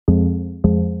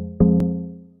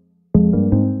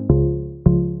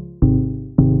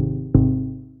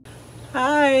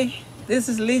This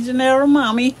is LeJanaro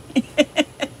Mommy.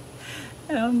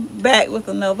 I'm back with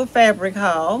another fabric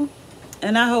haul,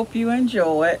 and I hope you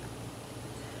enjoy it.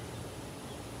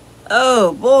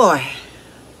 Oh boy,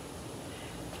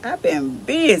 I've been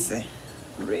busy,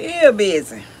 real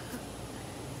busy.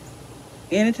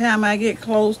 Anytime I get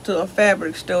close to a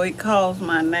fabric store, it calls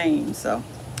my name, so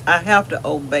I have to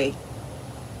obey.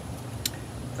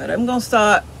 But I'm gonna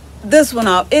start this one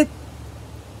off.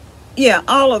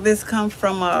 All of this comes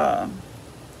from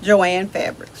Joann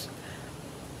Fabrics,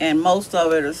 and most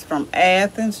of it is from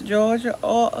Athens, Georgia,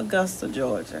 or Augusta,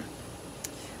 Georgia.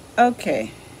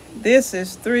 Okay, this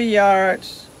is 3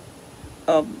 yards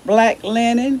of black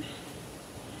linen,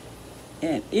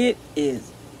 and it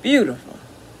is beautiful.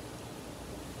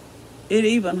 It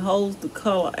even holds the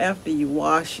color after you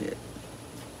wash it,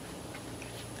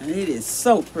 and it is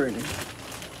so pretty.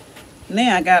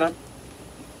 Now I gotta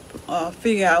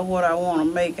figure out what I want to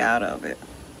make out of it.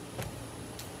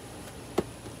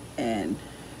 And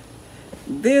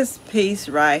this piece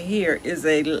right here is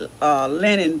a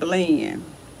linen blend,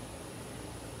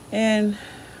 and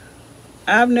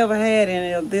I've never had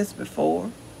any of this before,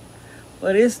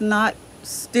 but it's not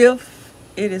stiff.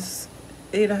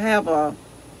 It'll have a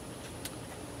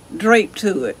drape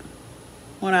to it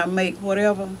when I make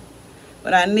whatever,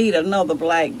 but I need another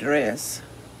black dress,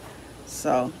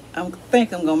 so I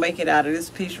think I'm gonna make it out of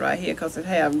this piece right here because it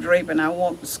have drape, and I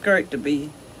want the skirt to be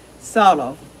sort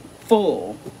of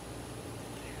full,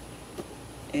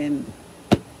 and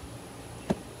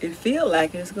it feel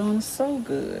like it's gonna sew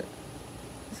good.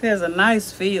 It has a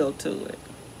nice feel to it.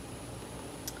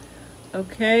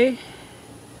 Okay,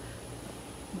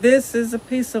 this is a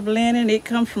piece of linen. It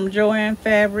comes from Joann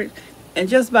Fabric, and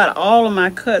just about all of my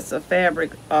cuts of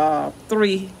fabric are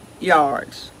 3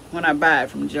 yards when I buy it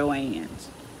from Joann's.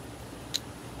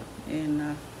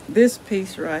 And this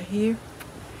piece right here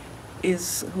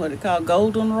is what they call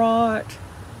goldenrod,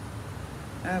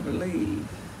 I believe.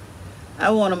 I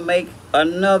want to make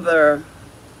another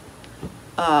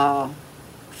pattern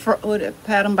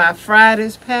by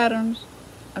Friday's Patterns.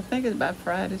 I think it's by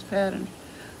Friday's Patterns.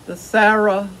 The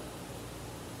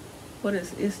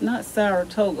it's not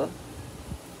Saratoga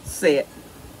set.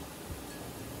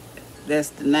 That's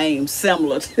the name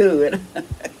similar to it.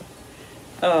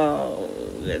 Oh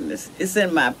goodness, it's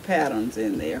in my patterns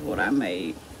in there, what I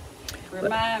made.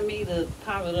 Remind me to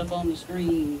pop it up on the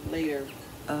screen later.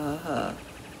 The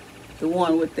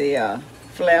one with the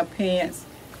flare pants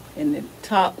and the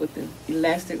top with the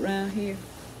elastic around here.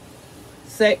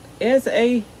 Say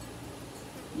S-A-U.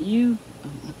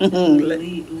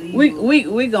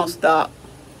 We gonna stop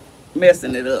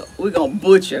messing it up. We gonna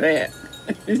butcher that.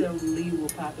 So Lee will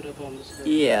pop it up on the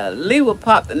screen. Yeah, Lee will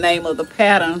pop the name of the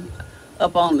pattern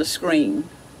up on the screen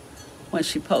when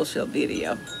she posts her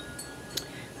video.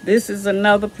 This is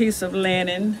another piece of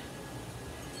linen,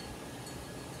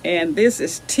 and this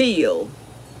is teal.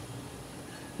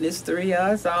 This 3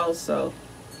 yards also,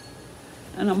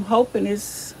 and I'm hoping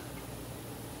it'll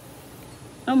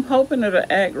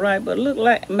act right, but look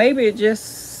like maybe it's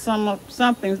just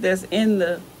something that's in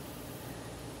the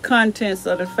contents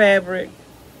of the fabric,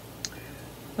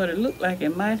 but it looked like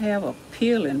it might have a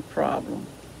peeling problem.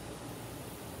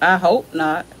 I hope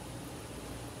not.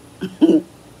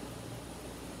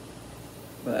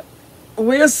 But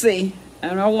we'll see.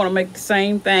 And I want to make the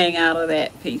same thing out of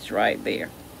that piece right there.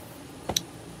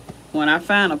 When I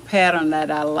find a pattern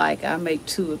that I like, I make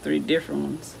 2 or 3 different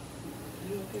ones.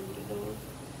 You okay with the door?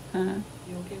 Huh?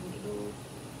 You okay with the door?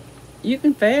 You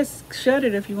can fast shut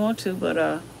it if you want to, but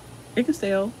it can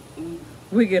stay open.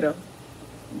 We get a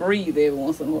breathe every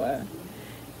once in a while.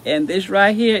 And this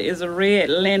right here is a red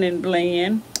linen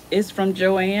blend. It's from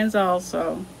Joann's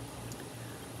also,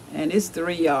 and it's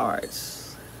 3 yards.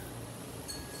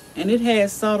 And it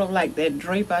has sort of like that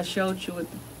drape I showed you with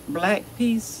the black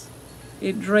piece.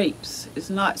 It drapes. It's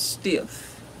not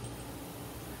stiff.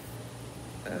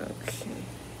 Okay.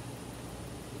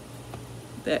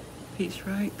 That piece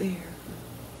right there.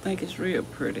 I think it's real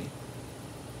pretty.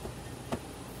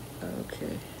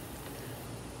 Okay.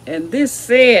 And this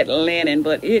said linen,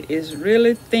 but it is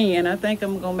really thin. I think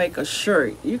I'm gonna make a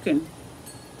shirt. You can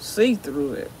see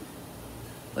through it,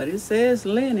 but it says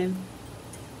linen.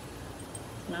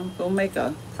 And I'm gonna make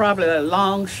probably a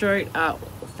long shirt out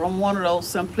from one of those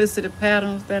simplicity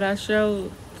patterns that I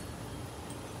showed.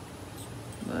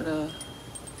 But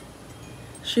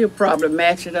she'll probably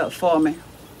match it up for me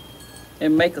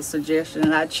and make a suggestion,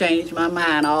 and I change my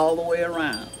mind all the way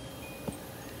around.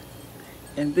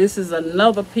 And this is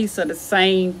another piece of the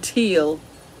same teal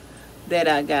that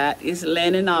I got. It's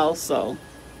linen also.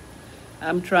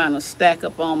 I'm trying to stack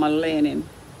up on my linen.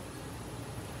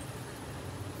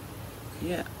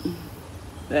 Yeah,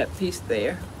 that piece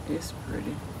there is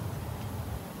pretty.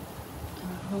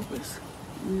 I hope it's,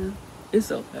 yeah,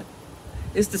 it's okay.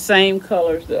 It's the same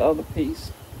color as the other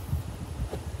piece.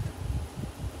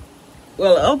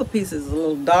 Well, the other piece is a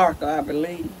little darker, I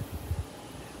believe.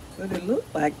 But it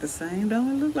looked like the same,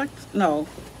 don't it look like, no.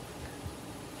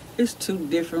 It's two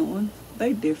different ones.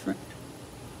 They different.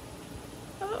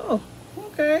 Oh,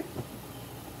 okay.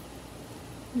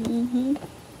 Mm-hmm.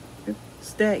 The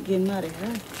stack getting mighty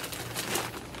high.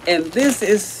 And this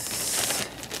is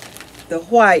the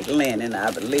white linen,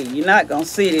 I believe. You're not going to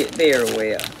see it there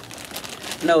well.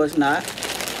 No, it's not.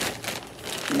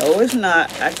 No, it's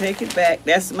not. I take it back.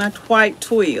 That's my white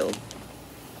twill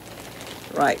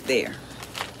right there.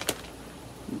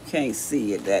 You can't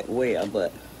see it that well,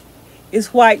 but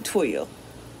it's white twill.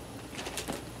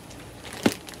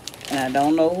 And I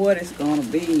don't know what it's going to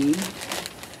be,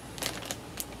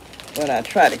 but I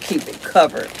try to keep it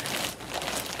covered.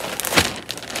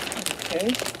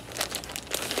 Okay.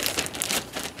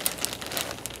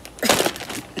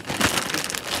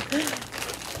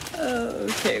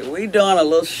 Okay, we doing a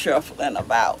little shuffling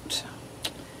about.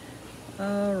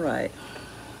 All right.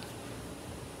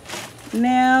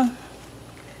 Now,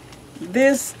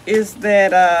 this is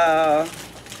that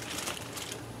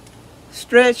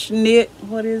stretch knit.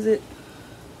 What is it?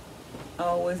 I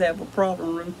always have a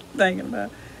problem thinking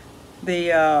about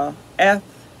the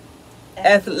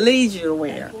athleisure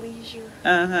wear.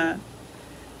 Uh-huh.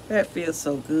 That feels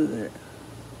so good.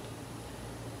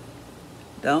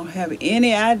 Don't have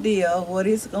any idea what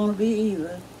it's going to be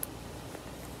either.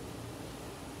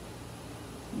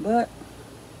 But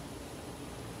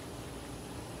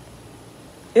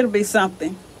it'll be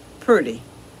something pretty.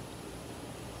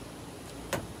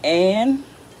 And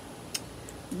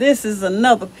this is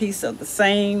another piece of the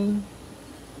same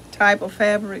type of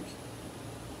fabric.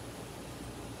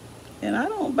 And I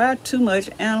don't buy too much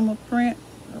animal print.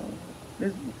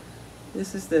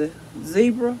 This is the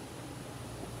zebra.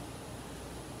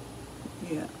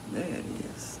 Yeah, there it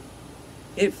is.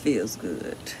 It feels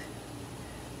good.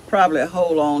 Probably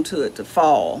hold on to it to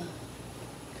fall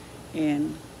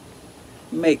and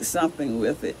make something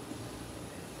with it.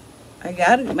 I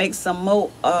gotta make some more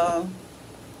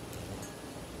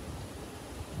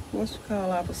what's it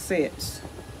called, opposites.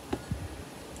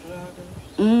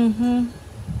 Mm-hmm.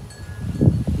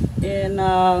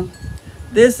 And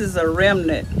this is a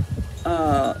remnant.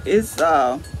 It's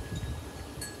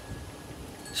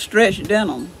stretch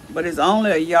denim, but it's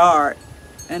only a yard.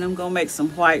 And I'm gonna make some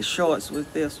white shorts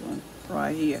with this one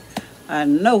right here. I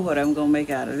know what I'm gonna make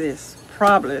out of this,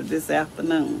 probably this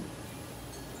afternoon.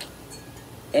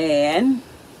 And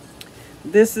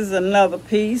this is another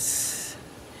piece.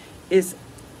 It's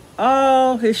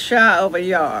all his shy of a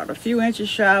yard, a few inches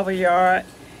shy of a yard,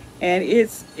 and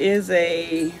it is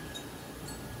a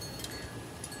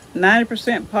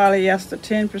 90% polyester,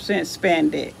 10%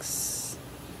 spandex.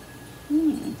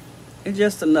 It's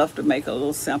just enough to make a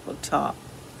little simple top,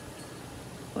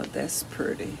 but that's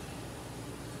pretty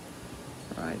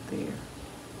right there.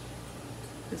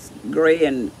 It's gray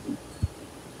and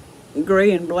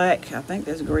black. I think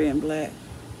that's gray and black.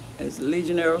 As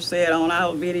LeJanaro said on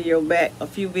our video back, a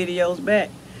few videos back,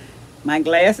 my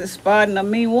glass is spotting a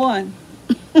me one.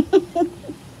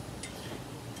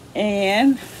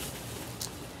 And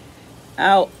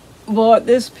I bought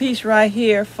this piece right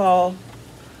here for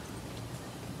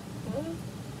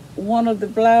one of the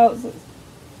blouses.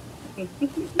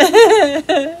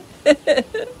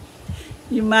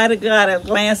 You might have got a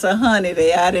glance of honey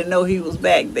there. I didn't know he was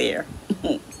back there.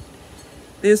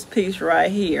 This piece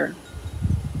right here.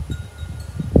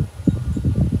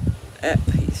 That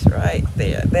piece right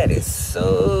there. That is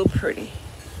so pretty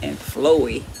and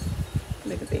flowy.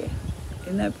 Look at that.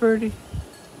 Isn't that pretty?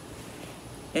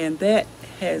 And that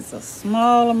has a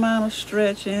small amount of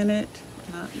stretch in it.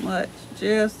 Not much,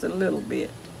 just a little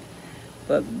bit.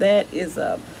 But that is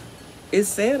it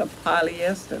said a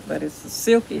polyester, but it's a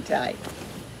silky type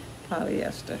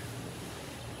polyester.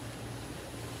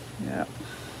 Yep.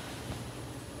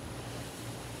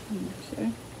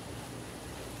 Okay.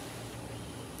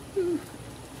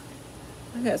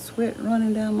 I got sweat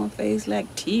running down my face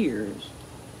like tears.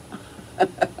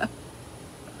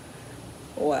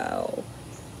 Wow.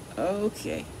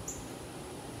 Okay.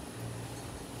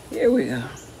 Here we go.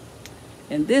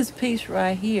 And this piece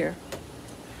right here,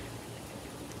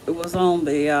 it was on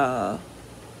the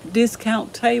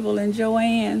discount table in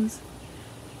Joann's,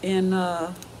 and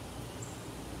I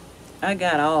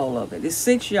got all of it. It's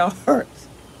 6 yards.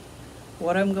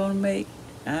 What I'm gonna make,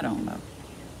 I don't know.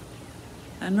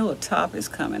 I know a top is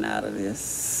coming out of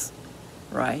this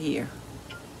right here.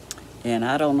 And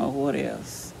I don't know what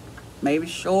else. Maybe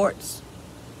shorts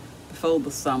before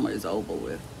the summer is over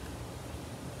with.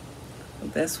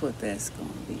 But that's what that's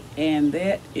going to be. And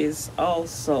that is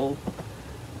also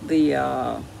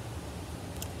the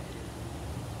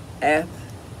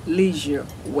athleisure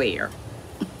wear.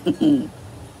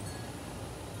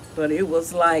 But it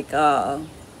was like I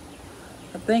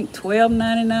think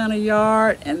 $12.99 a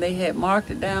yard, and they had marked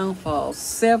it down for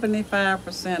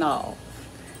 75% off.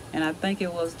 And I think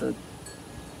it was the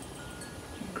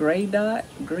green dot,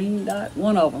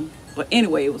 one of them. But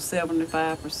anyway, it was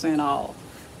 75% off.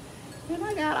 And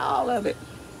I got all of it.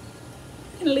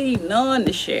 And leave none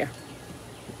to share.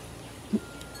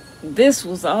 This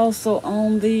was also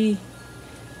on the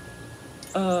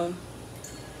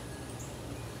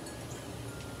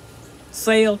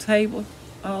sale table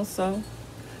also.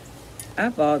 I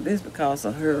bought this because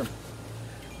of her,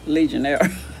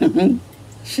 LeJanaro.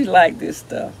 She liked this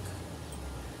stuff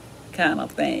kind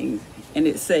of thing. And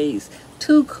it says,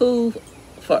 too cool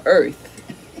for Earth.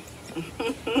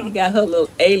 You got her little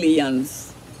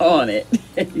aliens on it.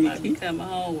 Might be coming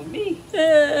home with me.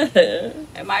 Yeah.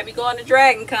 It might be going to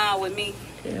Dragon Con with me.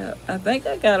 Yeah, I think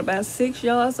I got about 6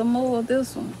 yards or more of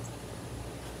this one.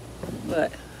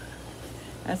 But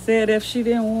I said if she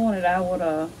didn't want it, I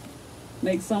would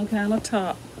make some kind of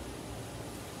top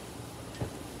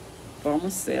for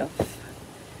myself.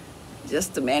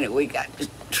 Just a minute, we got to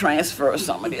transfer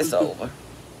some of this over.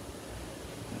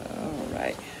 All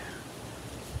right.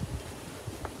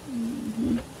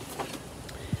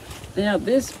 Now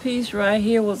this piece right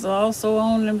here was also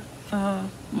on the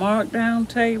markdown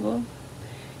table.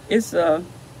 It's a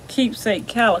keepsake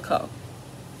calico.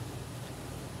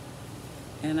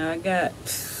 And I got,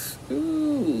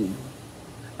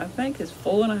 I think it's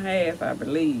 4.5, I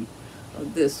believe,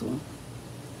 of this one.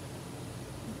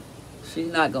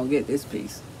 She's not gonna get this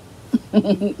piece.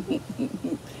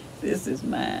 This is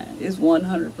mine. It's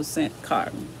 100%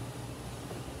 cotton.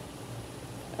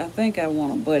 I think I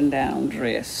want a button-down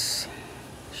dress,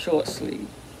 short sleeve.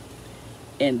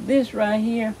 And this right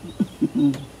here,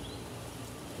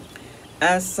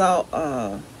 I saw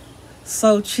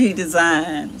Sochi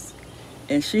Designs,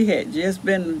 and she had just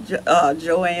been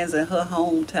Joann's in her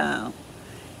hometown.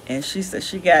 And she said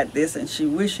she got this and she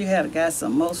wished she had got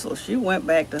some more, so she went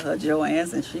back to her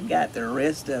Joann's and she got the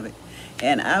rest of it.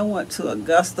 And I went to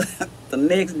Augusta the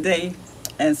next day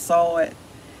and saw it,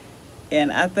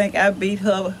 and I think I beat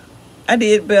her. I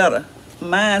did better.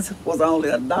 Mine was only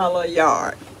 $1 a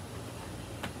yard,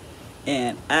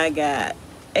 and I got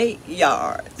 8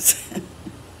 yards.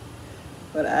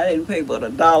 But I didn't pay but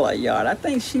 $1 a yard. I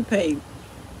think she paid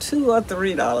 $2 or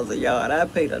 $3 a yard. I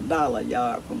paid $1 a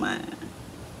yard for mine.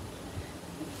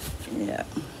 Yeah.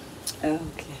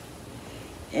 Okay.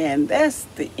 And that's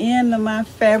the end of my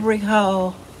fabric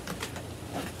haul.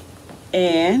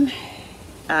 And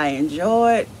I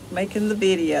enjoyed making the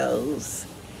videos.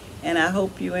 And I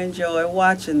hope you enjoy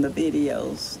watching the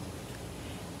videos.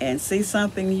 And see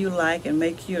something you like and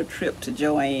make you a trip to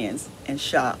Joann's and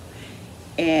shop.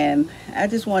 And I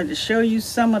just wanted to show you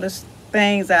some of the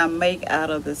things I make out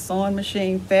of the sewing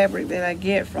machine fabric that I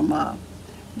get from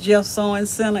Jeff Sewing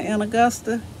Center in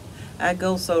Augusta. I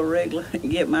go so regular and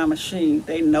get my machine.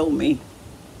 They know me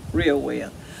real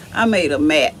well. I made a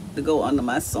mat to go under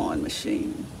my sewing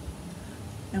machine.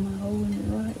 Am I holding it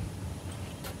right?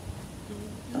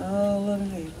 Oh, look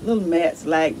at these little mats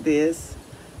like this.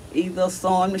 Either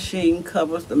sewing machine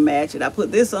covers to match it. I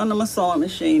put this under my sewing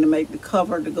machine to make the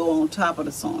cover to go on top of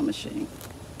the sewing machine.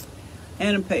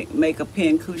 And make a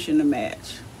pin cushion to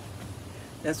match.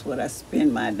 That's what I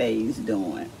spend my days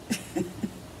doing.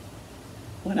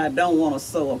 When I don't want to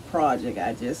sew a project,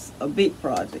 a big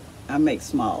project, I make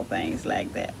small things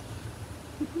like that.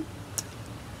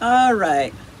 All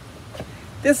right.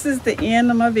 This is the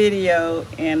end of my video,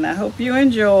 and I hope you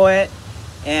enjoy it.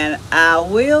 And I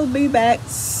will be back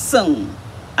soon.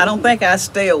 I don't think I'll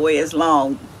stay away as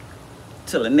long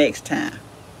till the next time.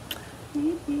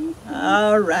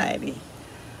 All righty.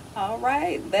 All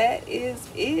right, that is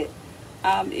it.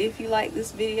 If you like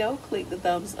this video, click the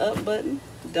thumbs up button.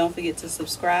 Don't forget to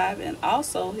subscribe and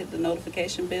also hit the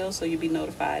notification bell so you'll be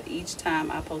notified each time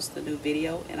I post a new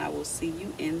video. And I will see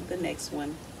you in the next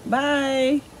one.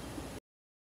 Bye.